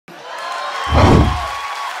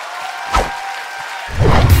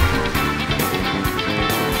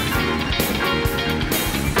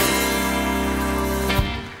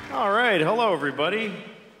right, hello everybody.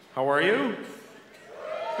 How are you?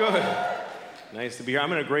 Good. Nice to be here.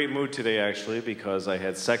 I'm in a great mood today, actually, because I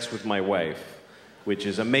had sex with my wife, which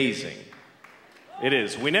is amazing. It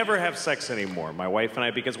is. We never have sex anymore, my wife and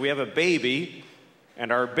I, because we have a baby,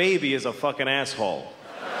 and our baby is a fucking asshole.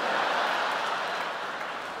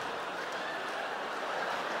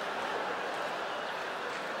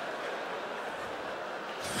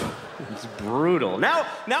 It's brutal. Now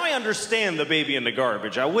I understand the baby in the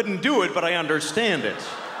garbage. I wouldn't do it, but I understand it.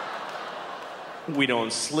 We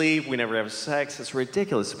don't sleep, we never have sex. It's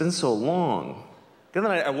ridiculous. It's been so long. Then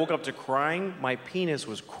I woke up to crying. My penis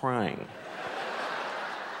was crying.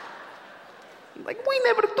 Like, we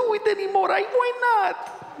never do it anymore. Why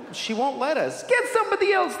not? She won't let us. Get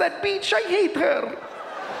somebody else, that bitch. I hate her.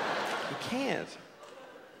 You can't.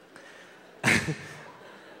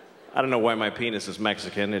 I don't know why my penis is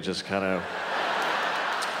Mexican. It just kind of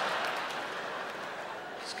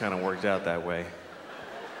worked out that way.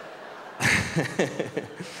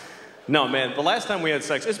 No, man, the last time we had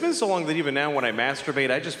sex, it's been so long that even now when I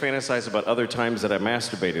masturbate, I just fantasize about other times that I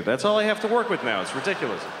masturbated. That's all I have to work with now. It's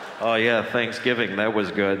ridiculous. Oh yeah, Thanksgiving, that was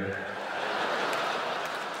good.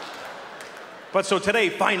 But so today,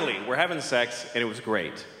 finally, we're having sex, and it was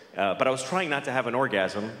great. But I was trying not to have an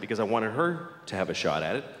orgasm because I wanted her to have a shot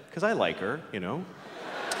at it, because I like her, you know.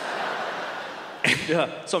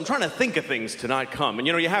 And so I'm trying to think of things to not come. And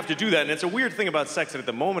you know, you have to do that. And it's a weird thing about sex that at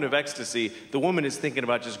the moment of ecstasy, the woman is thinking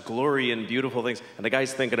about just glory and beautiful things, and the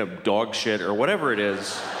guy's thinking of dog shit or whatever it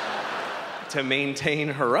is. To maintain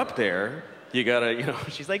her up there, you gotta, you know,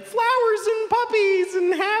 she's like, flowers and puppies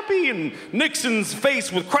and happy, and Nixon's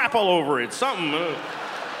face with crap all over it. Something.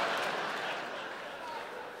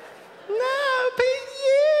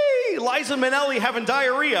 Liza Minnelli having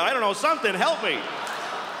diarrhea. I don't know, something, help me.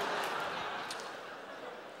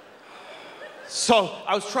 So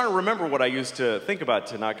I was trying to remember what I used to think about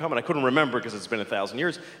to not come, and I couldn't remember because it's been 1,000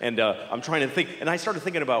 years. And I'm trying to think, and I started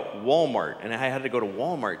thinking about Walmart, and I had to go to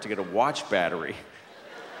Walmart to get a watch battery.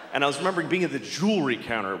 And I was remembering being at the jewelry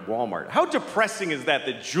counter at Walmart. How depressing is that,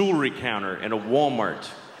 the jewelry counter in a Walmart?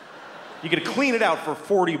 You get to clean it out for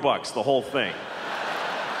 40 bucks, the whole thing.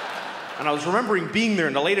 And I was remembering being there,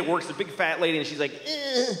 and the lady that works, the big fat lady, and she's like,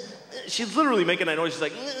 she's literally making that noise. She's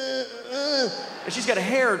like, and she's got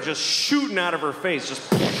hair just shooting out of her face, just.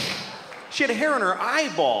 She had hair in her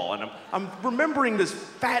eyeball, and I'm remembering this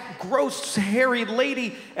fat, gross, hairy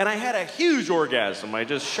lady, and I had a huge orgasm. I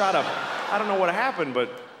just shot up. I don't know what happened,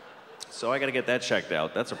 but so I got to get that checked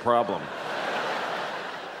out. That's a problem.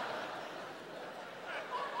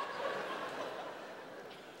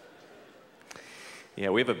 Yeah,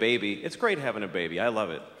 we have a baby. It's great having a baby. I love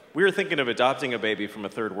it. We were thinking of adopting a baby from a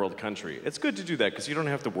third world country. It's good to do that because you don't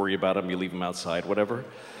have to worry about them. You leave them outside, whatever.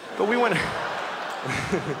 But we went...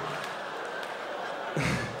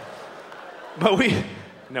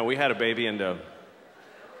 we had a baby, and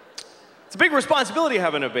it's a big responsibility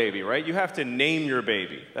having a baby, right? You have to name your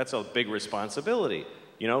baby. That's a big responsibility,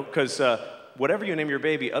 you know, because whatever you name your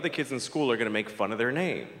baby, other kids in school are going to make fun of their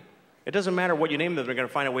name. It doesn't matter what you name them, they're going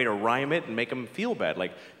to find a way to rhyme it and make them feel bad,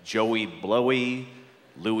 like Joey Blowy,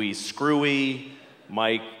 Louie Screwy,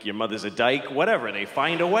 Mike, your mother's a dyke, whatever. They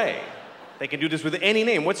find a way. They can do this with any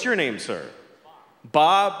name. What's your name, sir?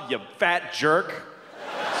 Bob, you fat jerk.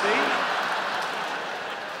 See?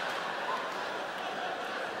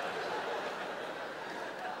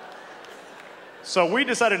 So we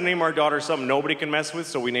decided to name our daughter something nobody can mess with,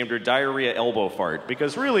 so we named her Diarrhea Elbow Fart,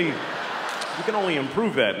 because really, you can only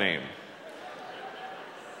improve that name.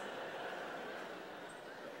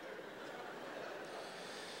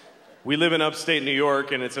 We live in upstate New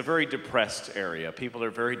York, and it's a very depressed area. People are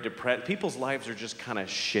very depressed. People's lives are just kind of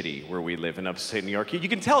shitty where we live in upstate New York. You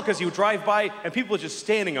can tell because you drive by, and people are just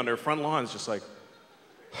standing on their front lawns just like,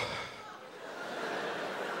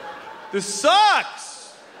 this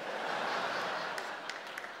sucks!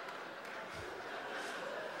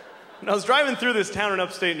 And I was driving through this town in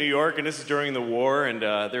upstate New York, and this is during the war, and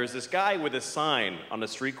there's this guy with a sign on the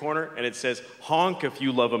street corner, and it says, honk if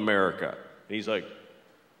you love America. And he's like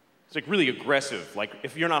really aggressive. Like,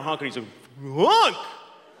 if you're not honking, he's like, honk!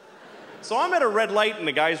 So I'm at a red light, and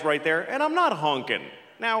the guy's right there, and I'm not honking.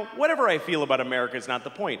 Now, whatever I feel about America is not the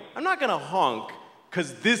point. I'm not gonna honk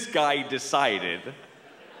because this guy decided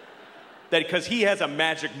that because he has a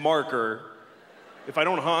magic marker, if I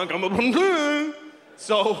don't honk, I'm a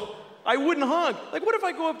so I wouldn't honk. Like, what if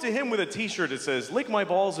I go up to him with a t-shirt that says, lick my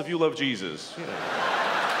balls if you love Jesus? You know.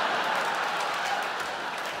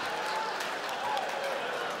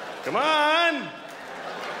 Come on.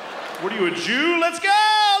 What are you, a Jew? Let's go,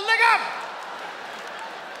 lick up.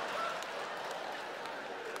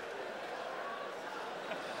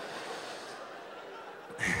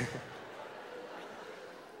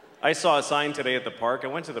 I saw a sign today at the park. I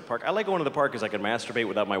went to the park. I like going to the park because I can masturbate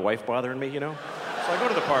without my wife bothering me, you know? So I go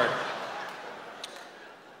to the park.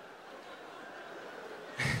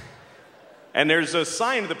 And there's a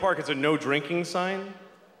sign at the park. It's a no drinking sign.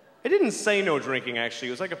 It didn't say no drinking, actually.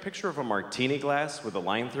 It was like a picture of a martini glass with a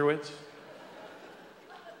line through it.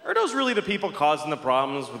 Are those really the people causing the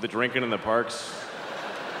problems with the drinking in the parks?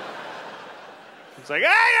 It's like,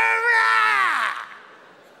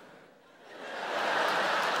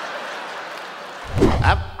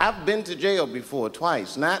 I've been to jail before,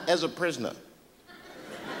 twice, not as a prisoner.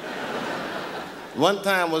 One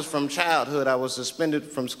time was from childhood. I was suspended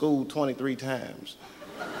from school 23 times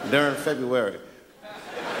during February.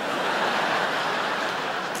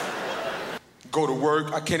 Go to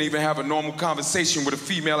work, I can't even have a normal conversation with a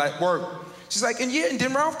female at work. She's like, and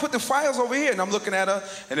then Ralph put the files over here. And I'm looking at her,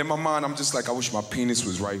 and in my mind, I'm just like, I wish my penis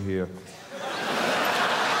was right here.